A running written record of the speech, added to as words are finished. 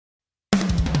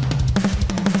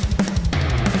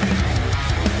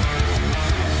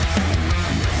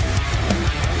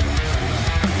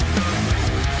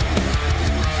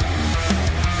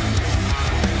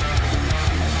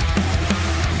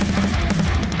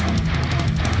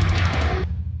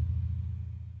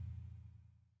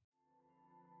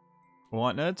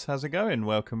Alright nerds, how's it going?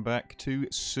 Welcome back to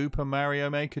Super Mario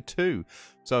Maker 2.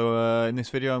 So in this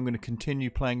video I'm going to continue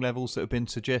playing levels that have been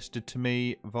suggested to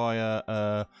me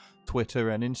via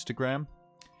Twitter and Instagram.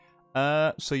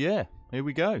 So yeah, here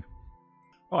we go.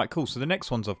 Alright, cool. So the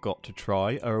next ones I've got to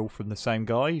try are all from the same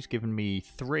guy. He's given me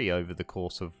 3 over the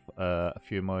course of a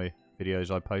few of my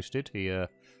videos I posted. He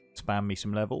spammed me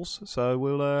some levels, so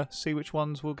we'll see which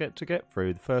ones we'll get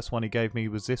through. The first one he gave me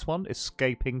was this one,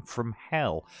 Escaping from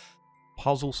Hell.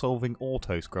 Puzzle solving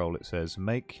auto scroll, it says.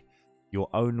 Make your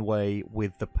own way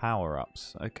with the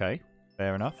power-ups. Okay,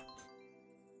 fair enough.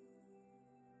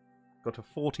 Got a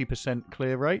 40%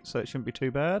 clear rate, so it shouldn't be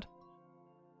too bad.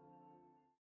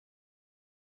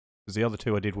 Because the other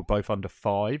 2 I did were both under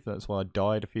 5, that's why I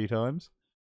died a few times.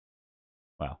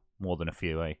 Well, more than a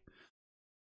few, eh?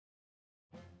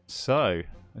 So,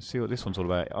 let's see what this one's all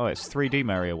about. Oh, it's 3D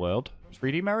Mario World.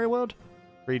 3D Mario World?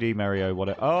 3D Mario,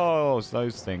 what? Oh, it's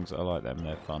those things. I like them.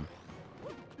 They're fun.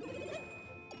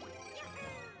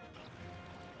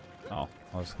 Oh,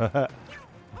 I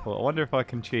wonder if I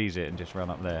can cheese it and just run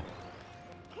up there.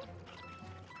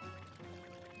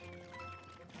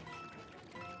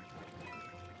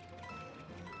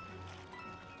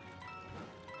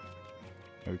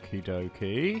 Okie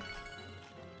dokie.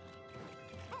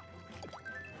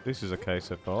 This is okay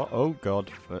so far. Oh god,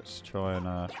 let's try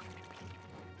and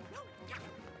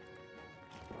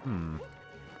Can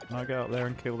I go up there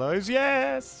and kill those?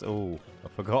 Yes! Oh, I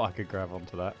forgot I could grab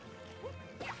onto that.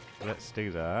 Let's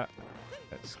do that.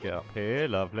 Let's get up here.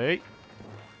 Lovely.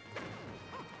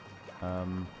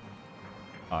 Oh,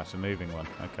 it's a moving one.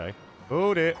 Okay.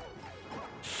 Hold it.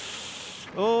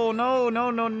 Oh, no, no,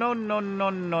 no, no, no, no,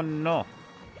 no,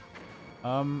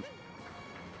 no.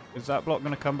 Is that block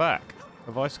going to come back?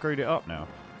 Have I screwed it up now?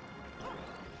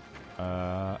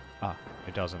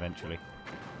 It does eventually.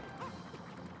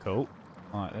 Cool.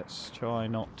 Alright, let's try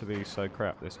not to be so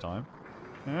crap this time.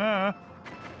 Ah!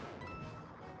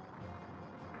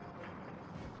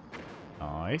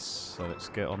 Nice. So let's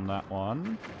get on that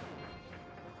one.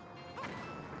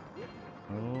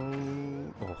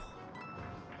 Oh. I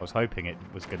was hoping it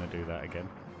was going to do that again.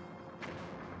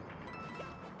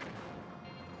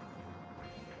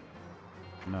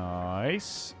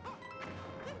 Nice.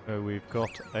 So we've got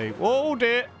a... Oh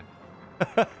dear!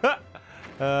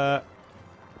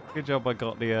 Good job I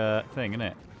got the thing,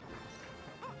 innit?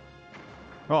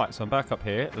 Right, so I'm back up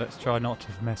here. Let's try not to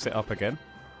mess it up again.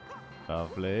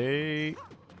 Lovely.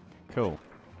 Cool.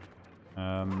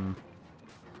 Aha!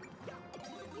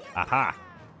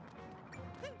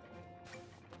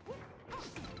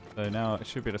 So now I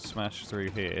should be able to smash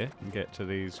through here and get to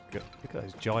these... Look at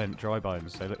those giant dry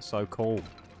bones. They look so cool.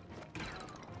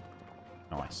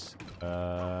 Nice.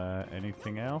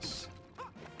 Anything else?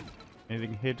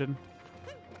 Anything hidden?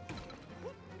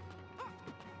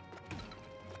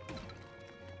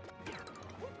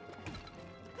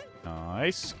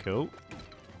 Nice. Cool.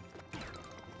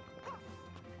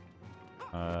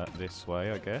 This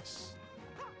way, I guess.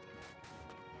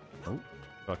 Oh,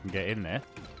 if I can get in there.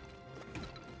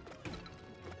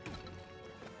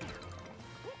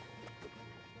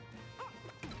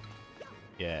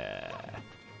 Yeah.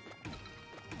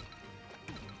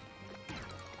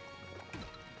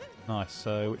 Nice,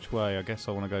 so which way? I guess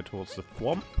I want to go towards the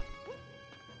thwomp.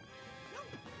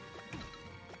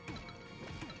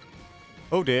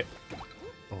 Oh dear.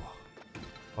 Oh.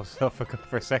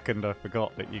 For a second I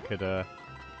forgot that you could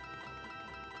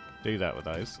do that with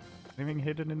those. Anything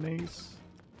hidden in these?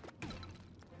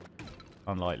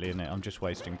 Unlikely, isn't it? I'm just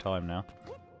wasting time now.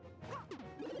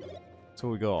 That's all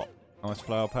we got. Nice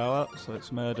flower power, so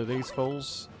let's murder these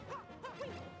fools.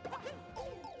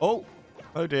 Oh!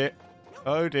 Oh dear.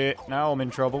 Oh dear, now I'm in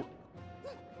trouble.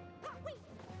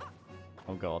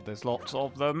 Oh god, there's lots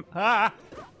of them. Ah!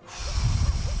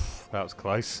 That was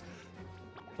close.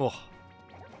 Oh.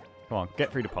 Come on,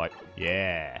 get through the pipe.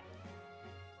 Yeah.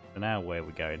 So now where are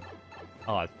we going?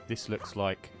 Ah, this looks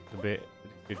like a bit...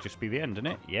 It could just be the end,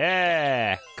 doesn't it?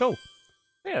 Yeah! Cool.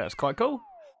 Yeah, that's quite cool.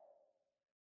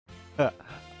 A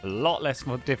lot less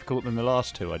more difficult than the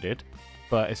last 2 I did.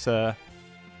 But it's a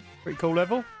pretty cool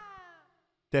level.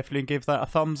 Definitely give that a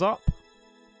thumbs up.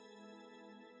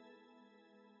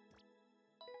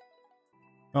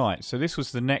 Alright, so this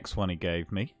was the next one he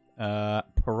gave me.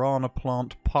 Piranha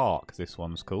Plant Park, this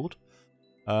one's called.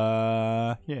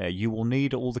 Yeah, you will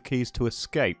need all the keys to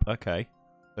escape. Okay.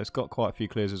 So it's got quite a few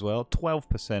clears as well.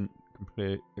 12%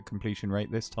 completion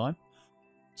rate this time.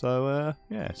 So,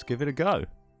 yeah, let's give it a go.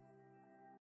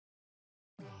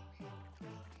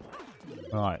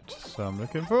 Right, so I'm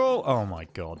looking for all... Oh my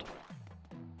god.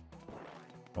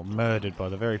 Got murdered by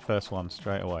the very first one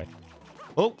straight away.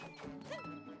 Oh!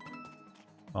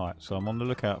 Alright, so I'm on the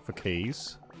lookout for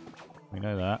keys. We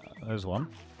know that. There's one.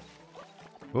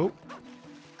 Oh.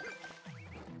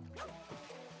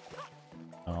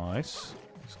 Nice.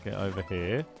 Let's get over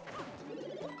here.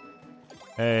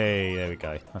 Hey, there we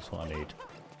go. That's what I need.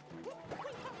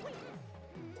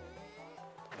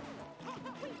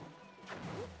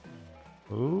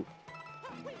 Ooh.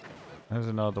 There's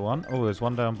another one. Oh, there's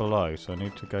one down below, so I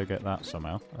need to go get that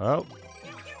somehow. Oh.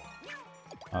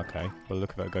 Okay, well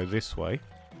look if I go this way.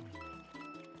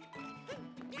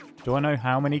 Do I know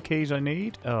how many keys I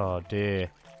need? Oh dear.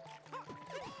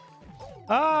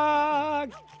 Ah!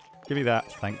 Give me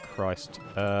that, thank Christ.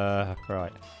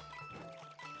 Right.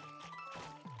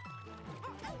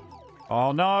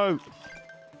 Oh no!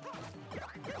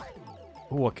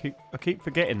 Oh, I keep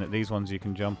forgetting that these ones you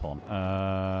can jump on.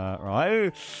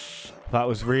 Right. That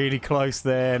was really close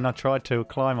there, and I tried to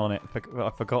climb on it, but I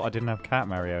forgot I didn't have Cat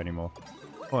Mario anymore.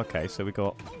 Oh, okay, so we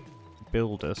got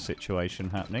builder situation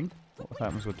happening. What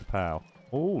happens with the POW?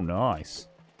 Oh, nice.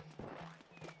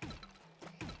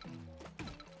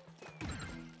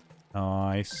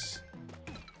 Nice.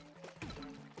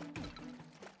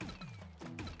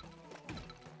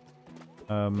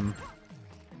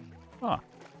 Ah. I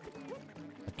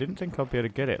didn't think I'd be able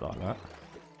to get it like that.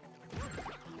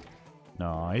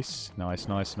 Nice. Nice,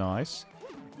 nice, nice.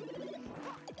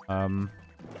 Don't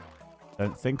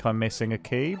think I'm missing a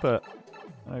key, but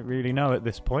I don't really know at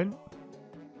this point.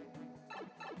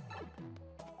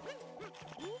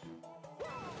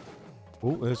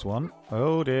 Oh, there's one.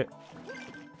 Hold it.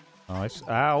 Nice.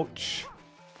 Ouch.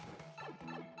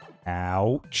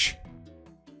 Ouch.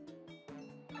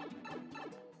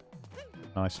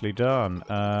 Nicely done.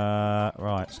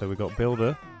 Right, so we got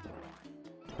builder.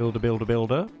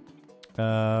 Builder.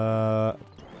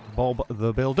 Bob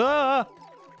the Builder!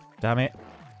 Damn it.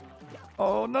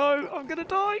 Oh no, I'm gonna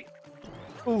die!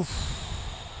 Oof.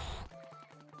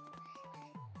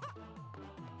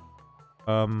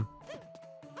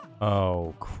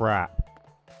 Oh, crap.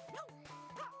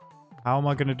 How am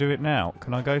I gonna do it now?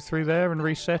 Can I go through there and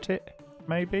reset it?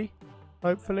 Maybe?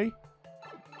 Hopefully?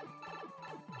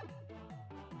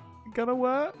 Gonna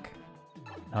work?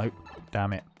 Nope.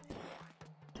 Damn it.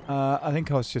 I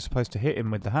think I was just supposed to hit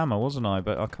him with the hammer, wasn't I?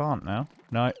 But I can't now.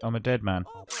 No, I'm a dead man.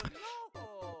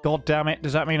 God damn it.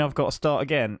 Does that mean I've got to start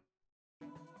again?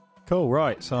 Cool,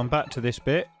 right. So I'm back to this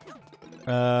bit.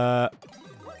 Hopefully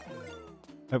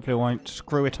I won't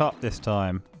screw it up this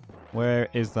time. Where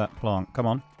is that plant? Come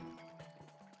on.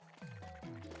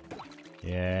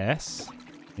 Yes.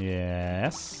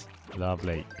 Yes.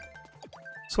 Lovely.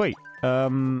 Sweet.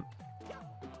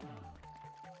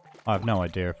 I have no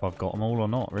idea if I've got them all or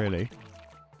not, really.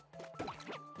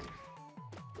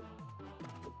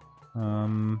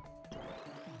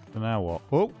 So now what?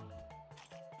 Oh!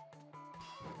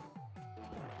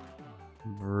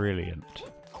 Brilliant.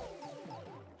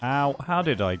 Ow, how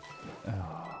did I...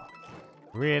 Oh,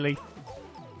 really?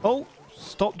 Oh!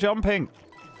 Stop jumping!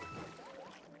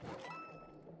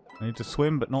 I need to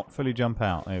swim but not fully jump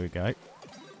out. There we go.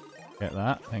 Get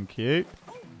that, thank you.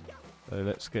 So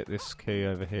let's get this key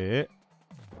over here.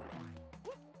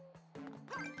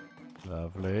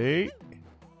 Lovely.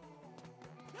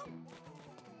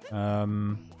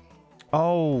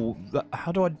 Oh,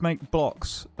 how do I make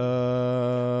blocks?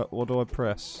 What do I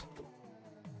press?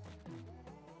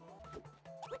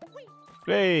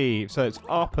 Hey, so it's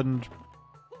up and...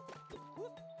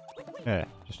 Yeah,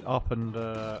 just up and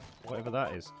whatever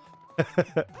that is.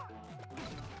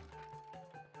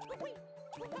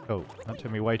 Cool. That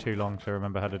took me way too long to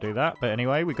remember how to do that. But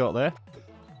anyway, we got there.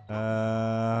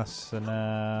 So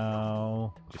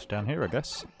now... just down here, I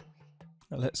guess.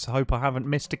 Let's hope I haven't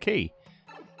missed a key.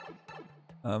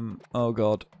 Oh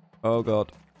god. Oh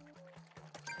god.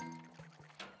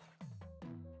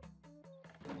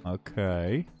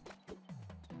 Okay.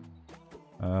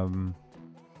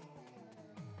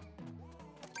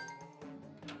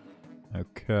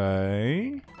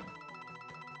 Okay.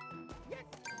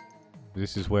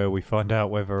 This is where we find out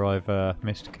whether I've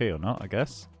missed a key or not, I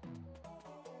guess.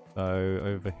 So,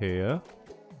 over here.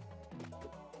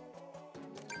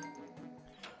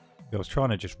 I was trying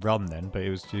to just run then, but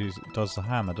it does the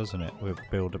hammer, doesn't it, with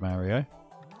Builder Mario?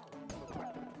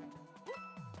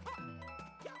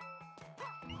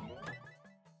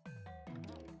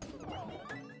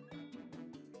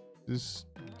 This is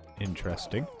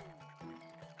interesting.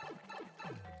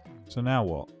 So now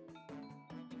what?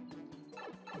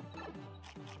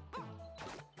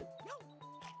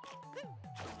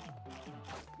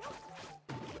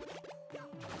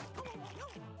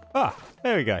 Ah,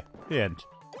 there we go. The end.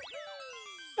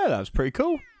 Yeah, that was pretty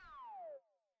cool.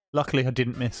 Luckily I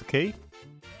didn't miss a key.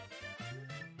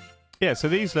 Yeah, so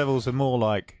these levels are more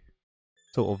like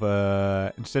sort of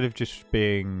instead of just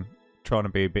trying to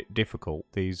be a bit difficult,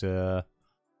 these are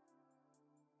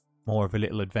more of a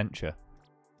little adventure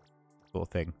sort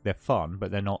of thing. They're fun,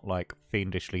 but they're not like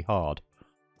fiendishly hard.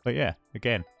 But yeah,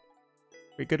 again,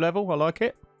 pretty good level. I like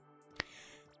it.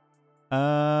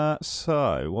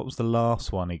 So what was the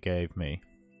last one he gave me?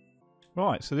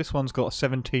 Right, so this one's got a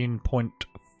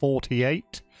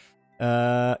 17.48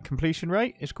 completion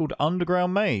rate. It's called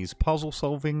Underground Maze, puzzle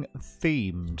solving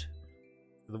themed.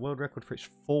 The world record for it's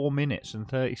 4 minutes and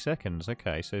 30 seconds.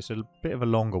 Okay, so it's a bit of a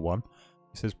longer one.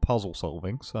 It says puzzle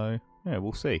solving, so yeah,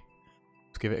 we'll see.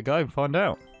 Let's give it a go and find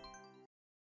out.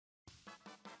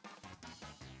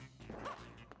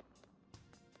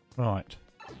 Right.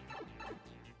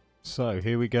 So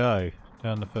here we go.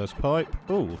 Down the first pipe.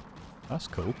 Ooh, that's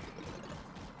cool.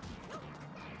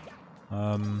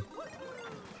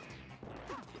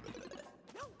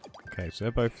 Okay, so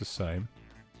they're both the same.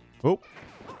 Oh.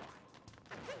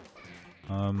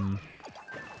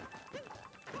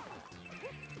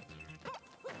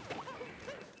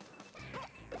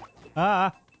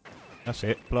 Ah! That's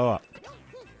it. Blow up.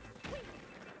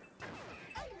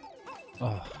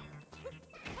 Oh.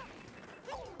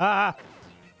 Ah!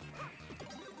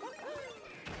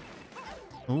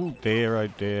 Oh dear, oh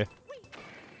dear.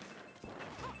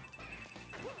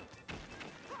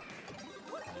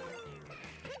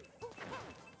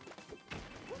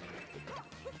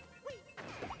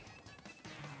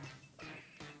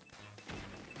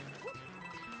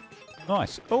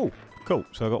 Nice. Oh, cool.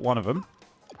 So I got one of them.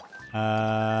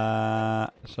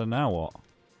 So now what?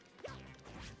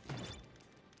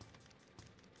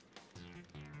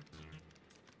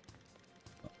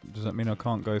 Does that mean I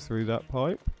can't go through that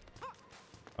pipe?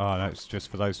 Oh, no, it's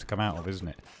just for those to come out of, isn't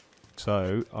it?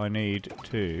 So I need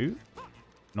to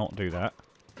not do that.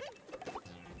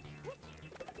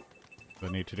 I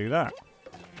need to do that.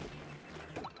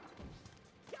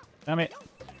 Damn it.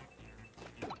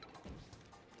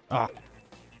 Ah.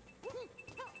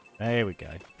 There we go.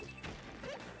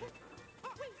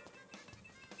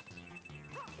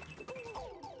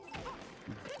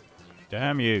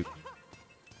 Damn you.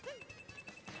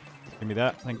 Give me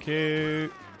that, thank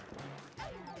you.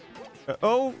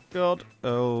 Oh, God.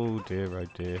 Oh, dear, oh,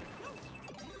 dear.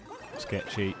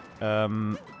 Sketchy.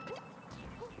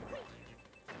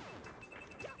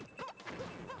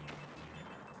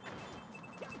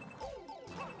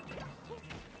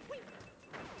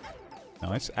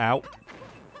 Nice. Out.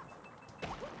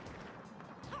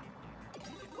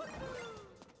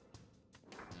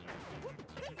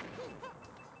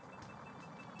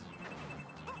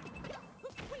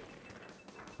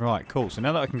 Right, cool. So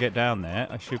now that I can get down there,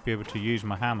 I should be able to use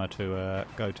my hammer to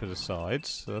go to the sides.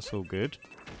 So that's all good.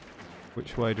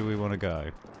 Which way do we want to go?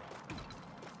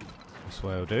 This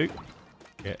way will do.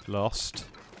 Get lost.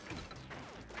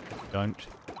 Don't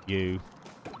you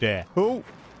dare. Oh!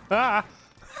 Ah!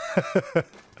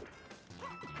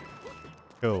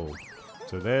 Cool.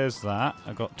 So there's that.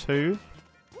 I got two.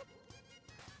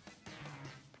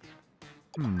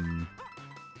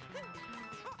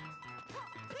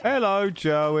 Hello,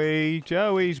 Joey.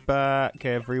 Joey's back,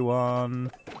 everyone.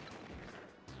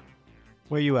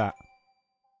 Where you at?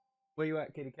 Where you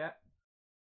at, kitty cat?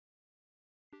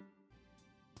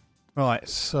 Right,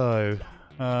 so...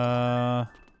 Are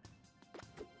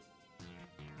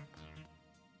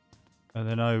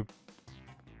there no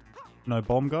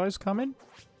bomb guys coming?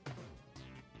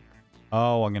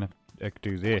 Oh, I'm gonna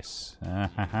do this. Ah,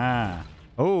 ha, ha.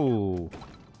 Oh,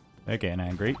 they're getting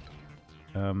angry.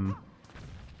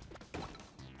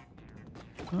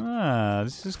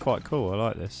 This is quite cool. I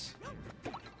like this.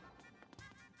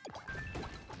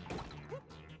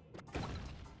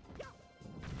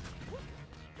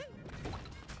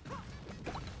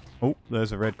 Oh,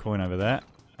 there's a red coin over there.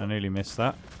 I nearly missed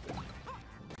that.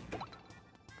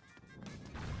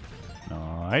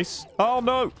 Nice. Oh,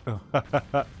 no!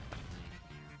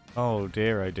 Oh,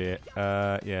 dear, oh, dear.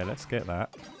 Yeah, let's get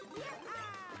that.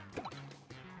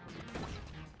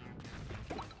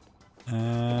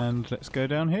 And let's go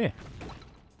down here.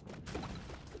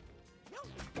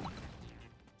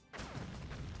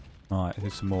 Right,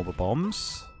 here's some more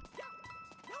bombs.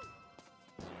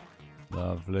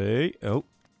 Lovely. Oh.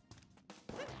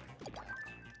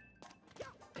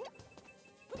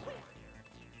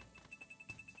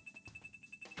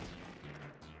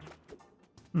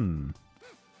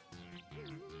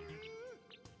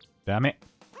 Damn it.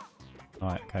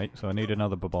 Right, okay, so I need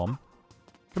another bomb.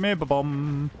 Come here,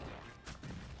 bomb.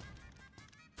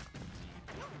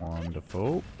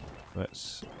 Wonderful.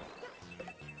 Let's...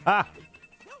 Ah!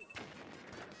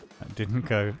 That didn't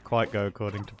quite go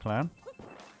according to plan.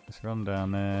 let's run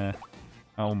down there.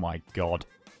 Oh my god.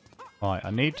 Right,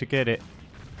 I need to get it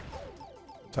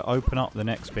to open up the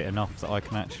next bit enough that I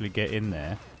can actually get in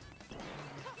there.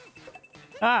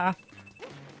 Ah!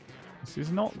 This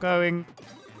is not going...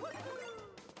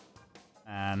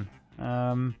 Man.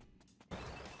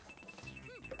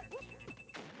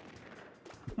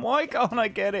 Why can't I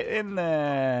get it in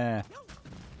there?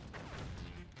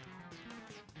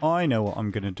 I know what I'm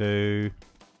going to do.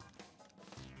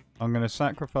 I'm going to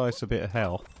sacrifice a bit of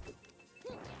health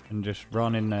and just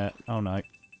run in there. Oh no,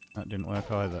 that didn't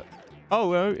work either. Oh,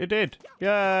 well, it did.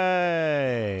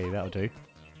 Yay! That'll do.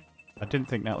 I didn't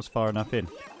think that was far enough in.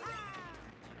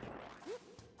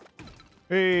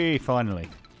 Hey, finally.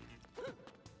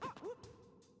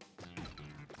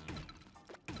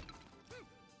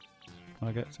 Can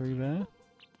I get through there?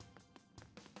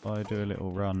 If I do a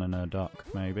little run and a duck,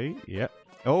 maybe. Yep.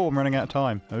 Oh, I'm running out of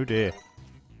time. Oh dear.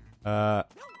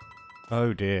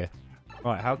 Oh dear.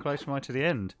 Right, how close am I to the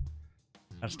end?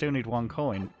 I still need 1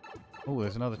 coin. Oh,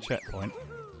 there's another checkpoint.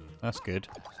 That's good.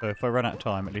 So if I run out of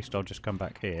time, at least I'll just come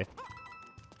back here.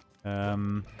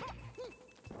 Ah!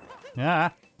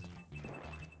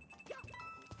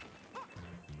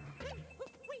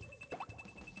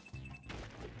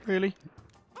 Really?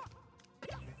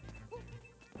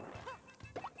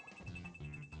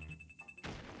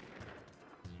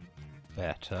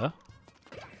 Better.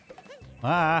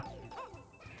 Ah!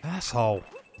 Asshole!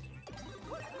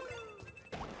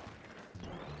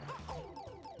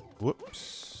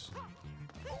 Whoops.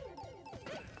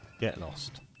 Get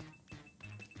lost.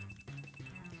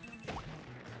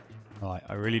 Right,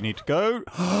 I really need to go.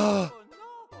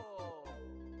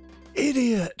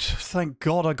 Idiot! Thank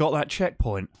God I got that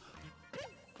checkpoint.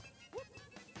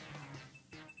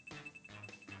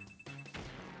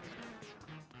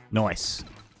 Nice.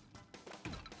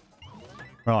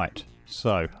 Right,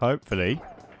 so hopefully...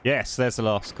 Yes, there's the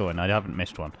last coin. I haven't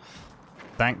missed one.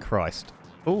 Thank Christ.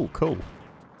 Oh, cool.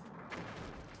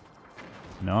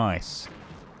 Nice.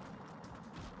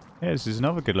 Yeah, this is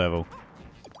another good level.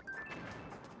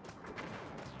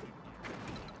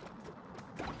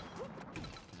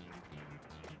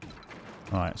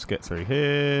 Right, let's get through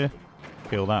here.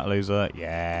 Kill that loser.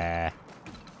 Yeah.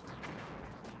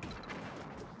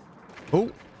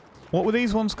 Oh, what were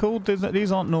these ones called?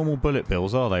 These aren't normal bullet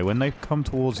bills, are they? When they come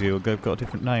towards you, they've got a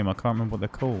different name. I can't remember what they're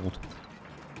called.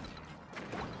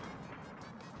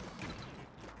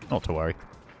 Not to worry.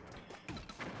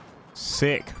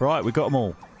 Sick. Right, we got them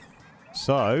all.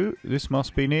 So, this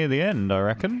must be near the end, I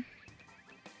reckon.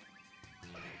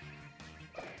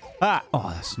 Ah! Oh,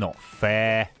 that's not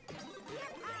fair.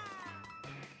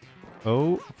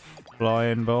 Oh,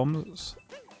 flying bombs.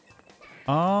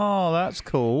 Oh, that's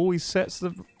cool. He sets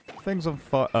the things on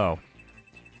fire. Oh.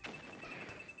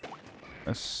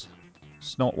 It's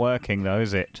not working though,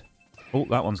 is it? Oh,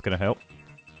 that one's going to help.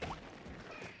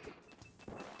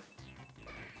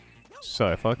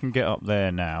 So, if I can get up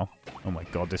there now... Oh my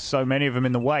god, there's so many of them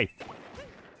in the way.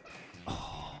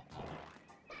 Oh.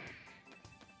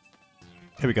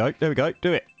 Here we go, there we go,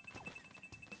 do it.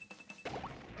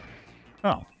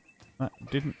 Oh, that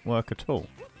didn't work at all.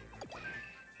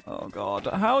 Oh god,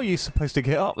 how are you supposed to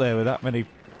get up there with that many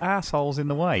assholes in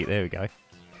the way? There we go.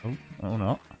 Oh, or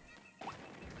not.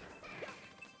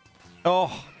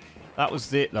 Oh, that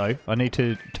was it though. I need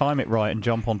to time it right and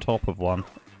jump on top of one.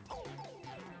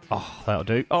 Oh, that'll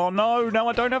do. Oh no, no,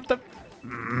 I don't have the...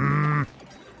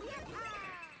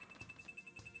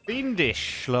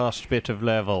 Fiendish last bit of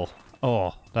level.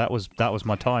 Oh, that was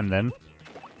my time then.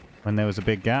 When there was a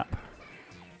big gap.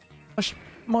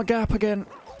 My gap again.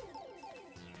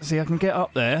 See, I can get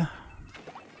up there.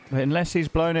 But unless he's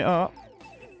blown it up...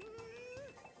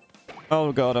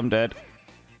 Oh god, I'm dead.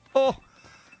 Oh!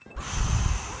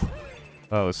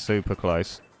 That was super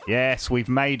close. Yes, we've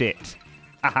made it.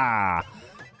 Haha!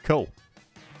 Cool.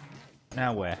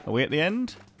 Now where? Are we at the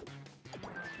end?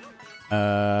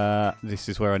 This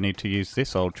is where I need to use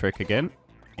this old trick again.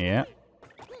 Yeah.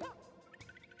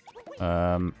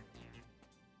 Hello?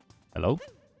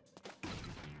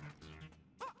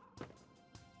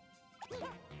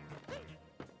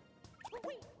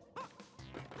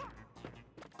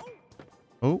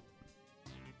 Oh.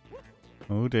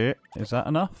 Oh dear. Is that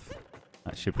enough?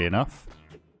 That should be enough.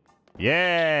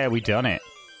 Yeah, we done it.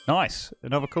 Nice.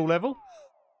 Another cool level.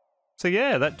 So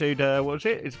yeah, that dude, what was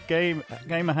it? His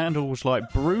gamer handle was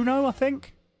like Bruno, I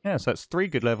think. Yeah, so that's 3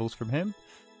 good levels from him.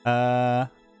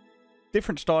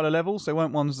 Different style of levels. They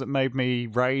weren't ones that made me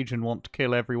rage and want to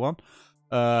kill everyone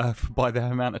by the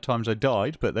amount of times I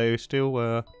died, but they were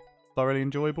still thoroughly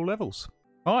enjoyable levels.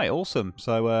 Alright, awesome.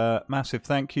 So massive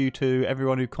thank you to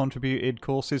everyone who contributed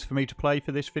courses for me to play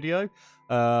for this video.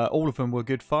 All of them were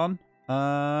good fun.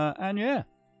 And yeah,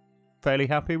 fairly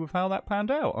happy with how that panned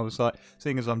out. I was like,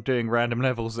 seeing as I'm doing random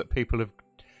levels that people have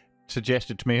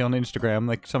suggested to me on Instagram,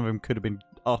 like some of them could have been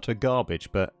utter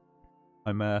garbage, but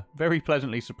I'm very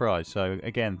pleasantly surprised. So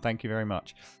again, thank you very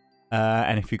much.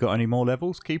 And if you've got any more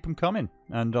levels, keep them coming,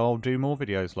 and I'll do more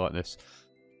videos like this.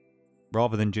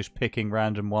 Rather than just picking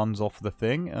random ones off the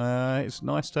thing, it's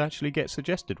nice to actually get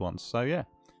suggested ones. So yeah,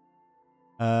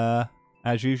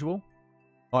 as usual,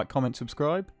 like, comment,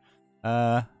 subscribe,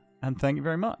 and thank you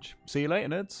very much. See you later,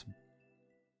 nerds.